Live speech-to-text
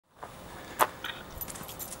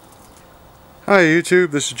Hi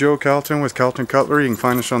YouTube, this is Joe Calton with Calton Cutlery. You can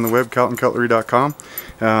find us on the web,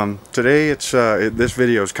 caltoncutlery.com. Today this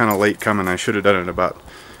video is kind of late coming. I should have done it about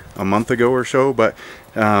a month ago or so, but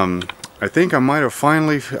I think I might have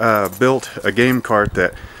finally built a game cart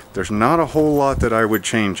that there's not a whole lot that I would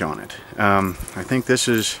change on it. I think this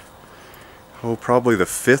is probably the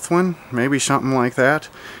fifth one, maybe something like that.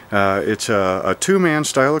 It's a two-man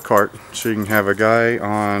style of cart, so you can have a guy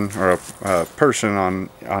on, or a person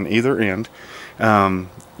on either end.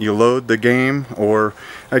 You load the game, or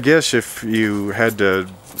I guess if you had to,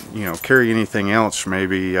 carry anything else,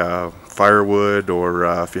 maybe firewood, or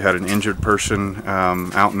if you had an injured person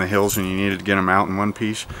out in the hills and you needed to get them out in one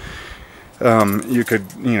piece, you could,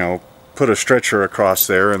 put a stretcher across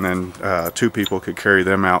there, and then two people could carry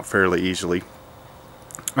them out fairly easily.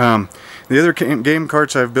 The other game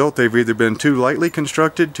carts I've built, they've either been too lightly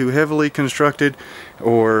constructed, too heavily constructed,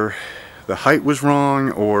 or the height was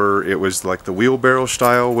wrong, or it was like the wheelbarrow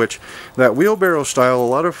style, which that wheelbarrow style, a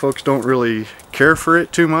lot of folks don't really care for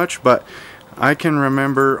it too much, but I can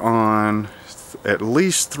remember on at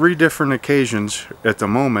least 3 different occasions at the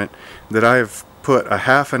moment that I've put a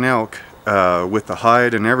half an elk with the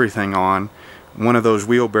hide and everything on one of those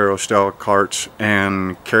wheelbarrow style carts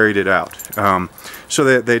and carried it out.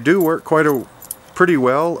 So they do work pretty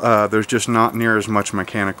well. There's just not near as much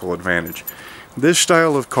mechanical advantage. This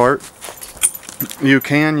style of cart, you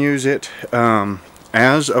can use it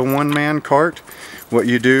as a one-man cart. What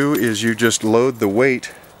you do is you just load the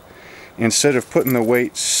weight. Instead of putting the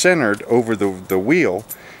weight centered over the wheel,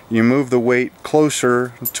 you move the weight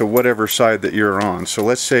closer to whatever side that you're on. So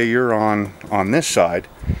let's say you're on this side.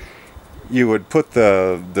 You would put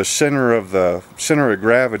the center of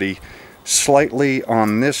gravity slightly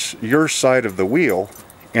on your side of the wheel,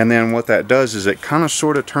 and then what that does is it kind of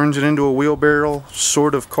sort of turns it into a wheelbarrow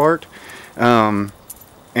sort of cart, and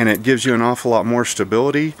it gives you an awful lot more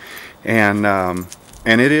stability, and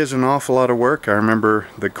it is an awful lot of work. I remember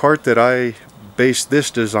the cart that I based this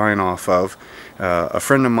design off of, a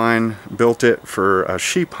friend of mine built it for a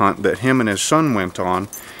sheep hunt that him and his son went on.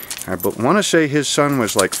 I want to say his son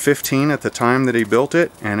was like 15 at the time that he built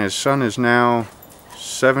it, and his son is now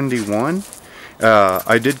 71.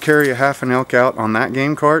 I did carry a half an elk out on that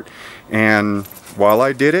game cart, and while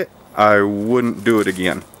I did it, I wouldn't do it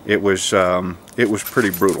again. It was pretty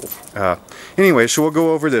brutal. Anyway, so we'll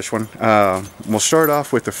go over this one. We'll start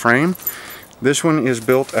off with the frame. This one is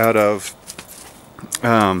built out of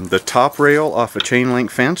the top rail off a chain link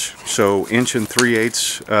fence, so 1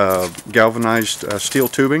 3/8 galvanized steel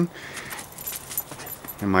tubing.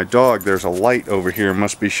 And my dog, there's a light over here,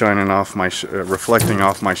 must be shining off reflecting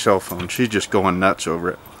off my cell phone. She's just going nuts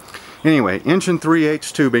over it. Anyway, 1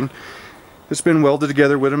 3/8 tubing. It's been welded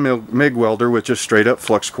together with a MIG welder with just straight up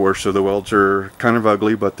flux core, so the welds are kind of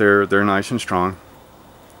ugly, but they're nice and strong.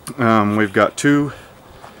 We've got 2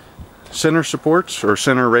 center supports, or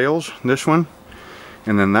center rails, this one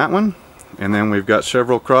and then that one, and then we've got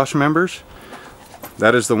several cross members.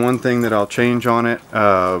 That is the one thing that I'll change on it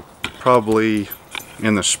probably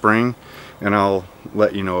in the spring, and I'll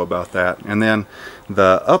let you know about that. And then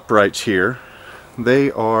the uprights here, they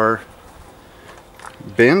are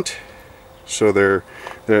bent, so they're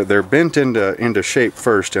bent into shape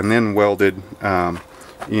first, and then welded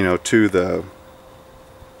to the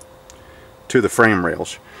frame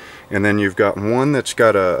rails. And then you've got one that's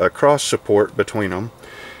got a cross support between them,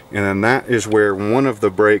 and then that is where one of the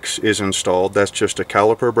brakes is installed. That's just a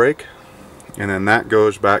caliper brake, and then that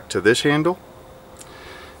goes back to this handle.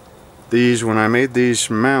 When I made these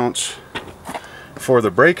mounts for the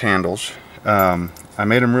brake handles, I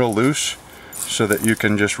made them real loose so that you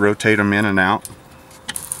can just rotate them in and out,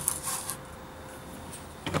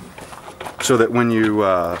 so that when you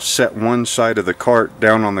set one side of the cart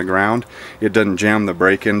down on the ground, it doesn't jam the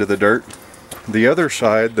brake into the dirt. The other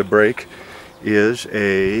side, the brake, is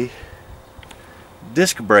a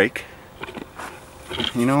disc brake.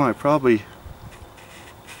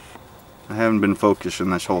 I haven't been focusing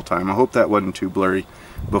this whole time. I hope that wasn't too blurry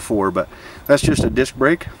before, but that's just a disc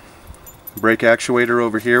brake. Brake actuator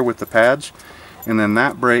over here with the pads, and then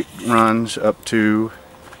that brake runs up to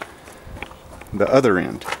the other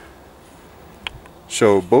end.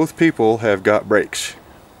 So both people have got brakes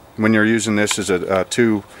when you're using this as a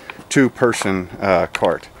two-person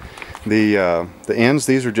cart. The ends,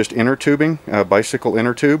 these are just inner tubing, bicycle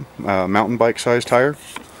inner tube, mountain bike size tire,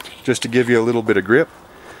 just to give you a little bit of grip.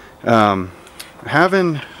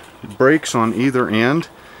 Having brakes on either end,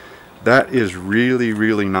 that is really,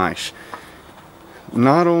 really nice.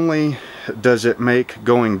 Not only does it make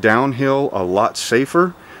going downhill a lot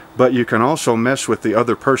safer, but you can also mess with the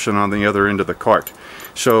other person on the other end of the cart.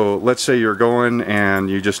 So let's say you're going and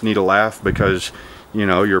you just need a laugh because, you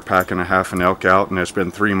know, you're packing a half an elk out and it's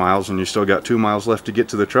been 3 miles and you still got 2 miles left to get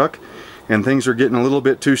to the truck, and things are getting a little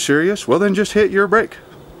bit too serious. Well, then just hit your brake,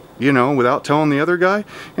 you know, without telling the other guy,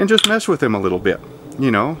 and just mess with him a little bit,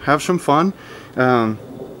 you know, have some fun.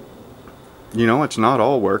 You know, it's not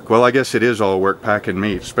all work. Well, I guess it is all work packing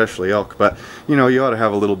meat, especially elk, but you know, you ought to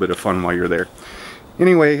have a little bit of fun while you're there.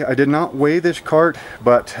 Anyway, I did not weigh this cart,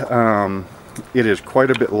 but it is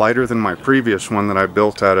quite a bit lighter than my previous one that I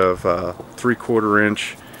built out of 3/4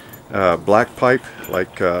 inch black pipe,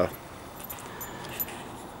 like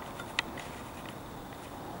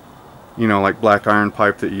you know, like black iron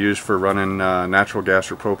pipe that you use for running natural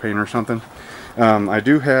gas or propane or something. I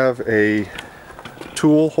do have a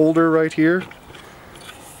tool holder right here.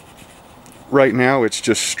 Right now it's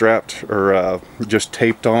just strapped, or just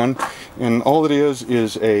taped on, and all it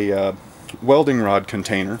is a welding rod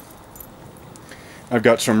container. I've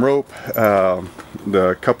got some rope,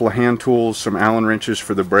 the couple of hand tools, some Allen wrenches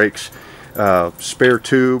for the brakes, spare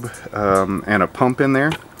tube, and a pump in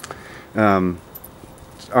there. I'm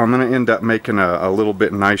going to end up making a little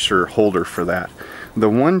bit nicer holder for that. The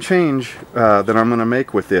one change that I'm going to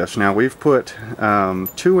make with this, now we've put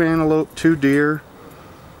 2 antelope, 2 deer,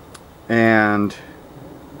 and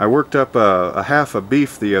I worked up a half a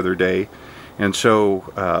beef the other day, and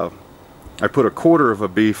so I put 1/4 of a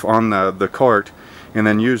beef on the cart, and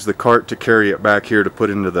then used the cart to carry it back here to put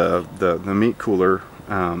into the meat cooler,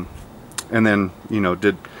 and then, you know,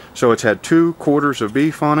 so it's had 2/4 of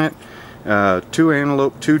beef on it, 2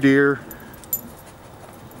 antelope, 2 deer,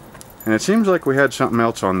 and it seems like we had something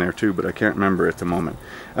else on there too, but I can't remember at the moment.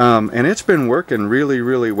 And it's been working really,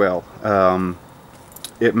 really well.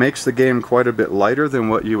 It makes the game quite a bit lighter than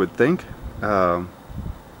what you would think, and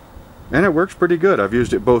it works pretty good. I've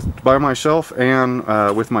used it both by myself and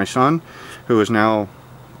with my son, who is now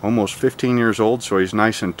almost 15 years old, so he's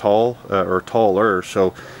nice and tall, or taller,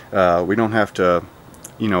 so we don't have to,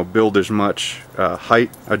 you know, build as much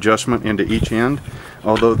height adjustment into each end.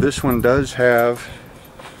 Although this one does have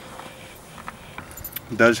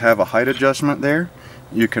a height adjustment there.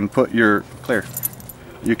 You can put your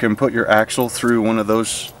axle through one of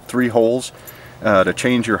those 3 holes to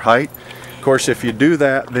change your height. Of course, if you do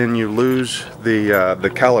that, then you lose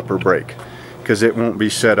the caliper brake, because it won't be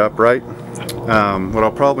set up right. What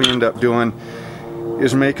I'll probably end up doing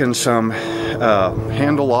is making some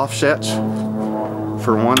handle offsets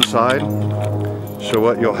for one side. So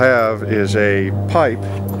what you'll have is a pipe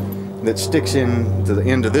that sticks into the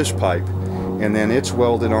end of this pipe, and then it's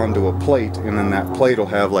welded onto a plate, and then that plate will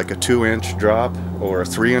have like a 2-inch drop or a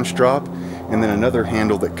 3-inch drop, and then another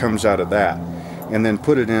handle that comes out of that, and then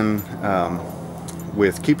put it in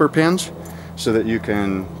with keeper pins so that you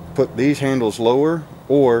can put these handles lower,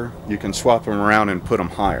 or you can swap them around and put them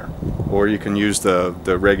higher, or you can use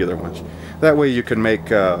the regular ones. That way you can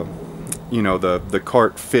make you know, the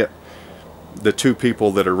cart fit the 2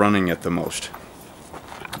 people that are running it the most.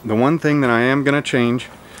 The one thing that I am going to change,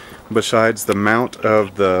 besides the mount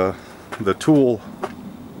of the tool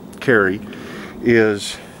carry,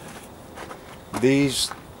 is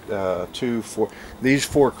these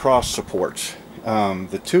 4 cross supports.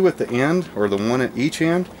 The 2 at the end, or the 1 at each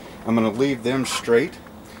end, I'm going to leave them straight,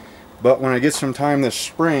 but when I get some time this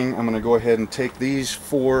spring, I'm going to go ahead and take these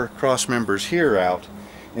 4 cross members here out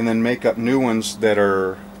and then make up new ones that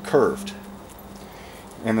are curved.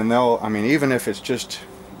 And then they'll, I mean, even if it's just,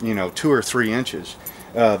 you know, 2 or 3 inches,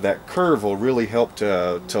 that curve will really help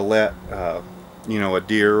to let you know, a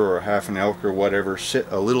deer or a half an elk or whatever sit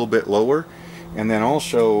a little bit lower, and then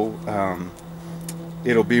also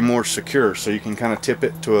it'll be more secure, so you can kind of tip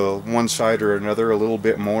it to one side or another a little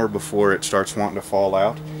bit more before it starts wanting to fall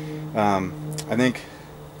out. I think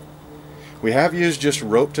we have used just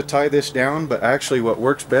rope to tie this down, but actually what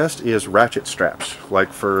works best is ratchet straps,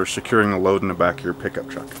 like for securing a load in the back of your pickup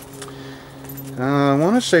truck. I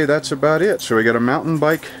want to say that's about it. So we got a mountain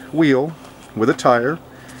bike wheel with a tire,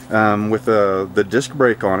 with the disc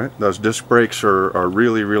brake on it. Those disc brakes are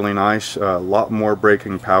really, really nice. A lot more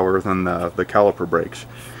braking power than the caliper brakes.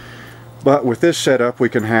 But with this setup, we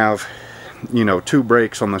can have, you know, 2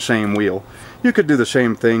 brakes on the same wheel. You could do the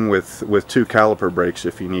same thing with 2 caliper brakes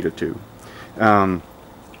if you needed to.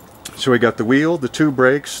 So we got the wheel, the 2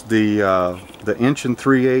 brakes, the 1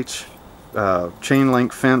 3/8 chain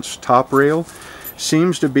link fence top rail.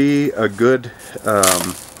 Seems to be a good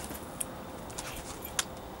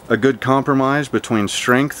compromise between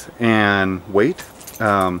strength and weight.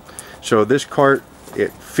 So this cart,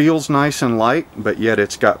 it feels nice and light, but yet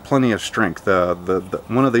it's got plenty of strength.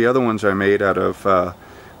 One of the other ones I made out of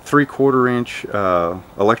 3/4 inch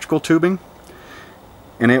electrical tubing,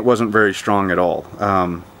 and it wasn't very strong at all.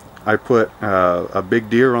 I put a big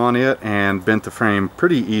deer on it and bent the frame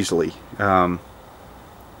pretty easily. But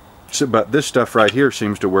this stuff right here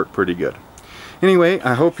seems to work pretty good. Anyway,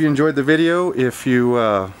 I hope you enjoyed the video. If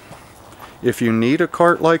you need a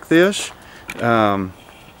cart like this,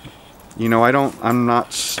 you know, I'm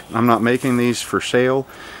not making these for sale.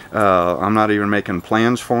 I'm not even making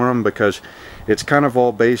plans for them, because it's kind of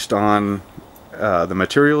all based on the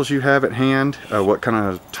materials you have at hand, what kind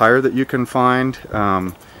of tire that you can find,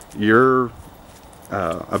 your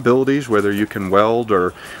abilities, whether you can weld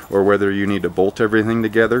or whether you need to bolt everything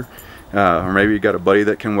together, or maybe you got a buddy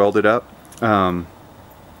that can weld it up. And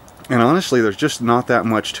honestly, there's just not that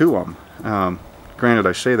much to them. Granted,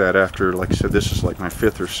 I say that after, like I said, this is like my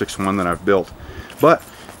 5th or 6th one that I've built. But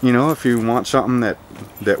you know, if you want something that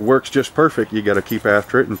works just perfect, you got to keep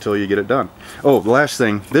after it until you get it done. Oh, the last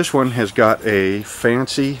thing, this one has got a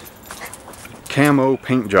fancy camo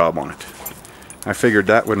paint job on it. I figured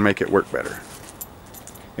that would make it work better.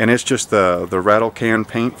 And it's just the rattle can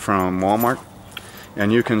paint from Walmart,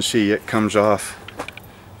 and you can see it comes off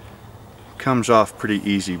pretty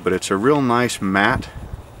easy, but it's a real nice matte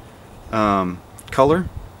color.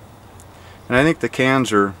 And I think the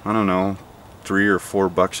cans are, I don't know, $3 or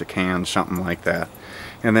 $4 a can, something like that.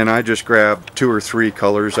 And then I just grabbed 2 or 3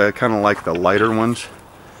 colors. I kind of like the lighter ones.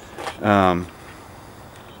 You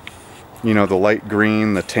know, the light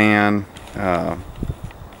green, the tan. I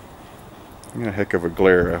got a heck of a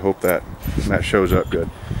glare. I hope that shows up good.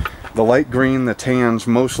 The light green, the tans,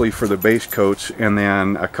 mostly for the base coats, and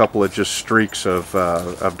then a couple of just streaks of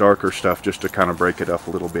darker stuff just to kind of break it up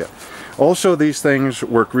a little bit. Also, these things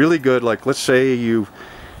work really good. Like, let's say you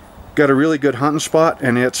got a really good hunting spot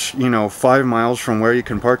and it's, you know, 5 miles from where you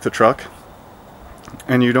can park the truck,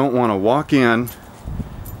 and you don't want to walk in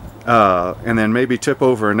and then maybe tip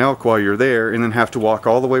over an elk while you're there, and then have to walk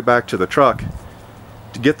all the way back to the truck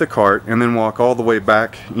to get the cart, and then walk all the way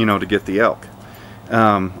back, you know, to get the elk.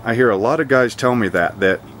 I hear a lot of guys tell me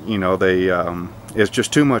that you know, it's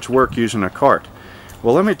just too much work using a cart.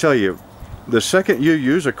 Well, let me tell you, the second you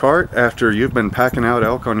use a cart after you've been packing out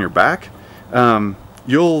elk on your back,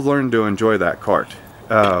 you'll learn to enjoy that cart.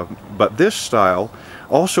 But this style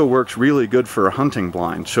also works really good for a hunting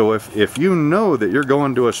blind. So if you know that you're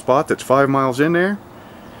going to a spot that's 5 miles in there,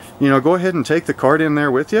 you know, go ahead and take the cart in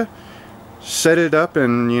there with you. Set it up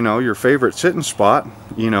in, you know, your favorite sitting spot.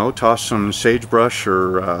 You know, toss some sagebrush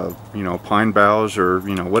or you know, pine boughs, or,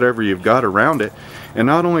 you know, whatever you've got around it. And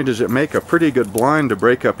not only does it make a pretty good blind to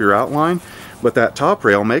break up your outline, but that top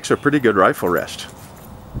rail makes a pretty good rifle rest.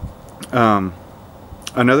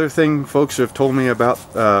 Another thing folks have told me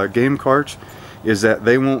about game carts is that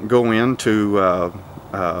they won't go into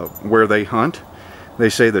where they hunt. They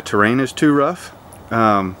say the terrain is too rough.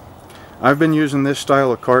 I've been using this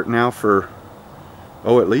style of cart now for,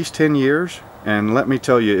 at least 10 years. And let me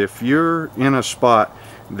tell you, if you're in a spot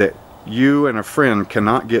that you and a friend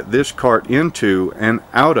cannot get this cart into and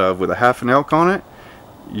out of with a half an elk on it,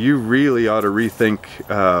 you really ought to rethink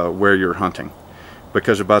where you're hunting.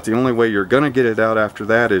 Because about the only way you're going to get it out after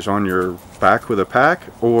that is on your back with a pack,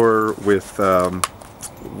 or with a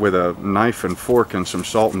knife and fork and some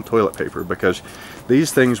salt and toilet paper. Because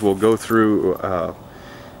these things will go through,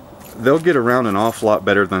 they'll get around an awful lot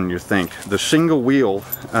better than you think. The single wheel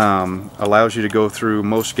allows you to go through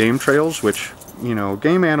most game trails, which, you know,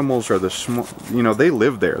 game animals are you know, they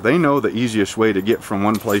live there. They know the easiest way to get from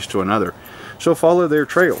one place to another. So follow their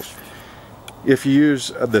trails. If you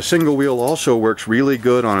use the single wheel, also works really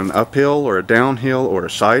good on an uphill or a downhill or a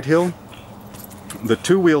side hill. The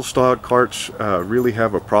 2-wheel style carts really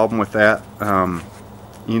have a problem with that.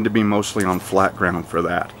 You need to be mostly on flat ground for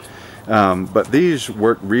that. But these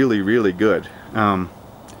work really, really good.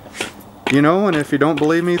 You know, and if you don't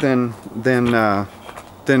believe me, then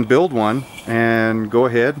build one and go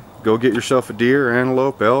ahead, go get yourself a deer,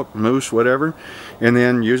 antelope, elk, moose, whatever, and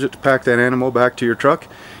then use it to pack that animal back to your truck.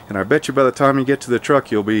 And I bet you by the time you get to the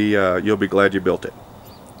truck, you'll be glad you built it.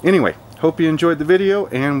 Anyway, hope you enjoyed the video,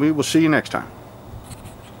 and we will see you next time.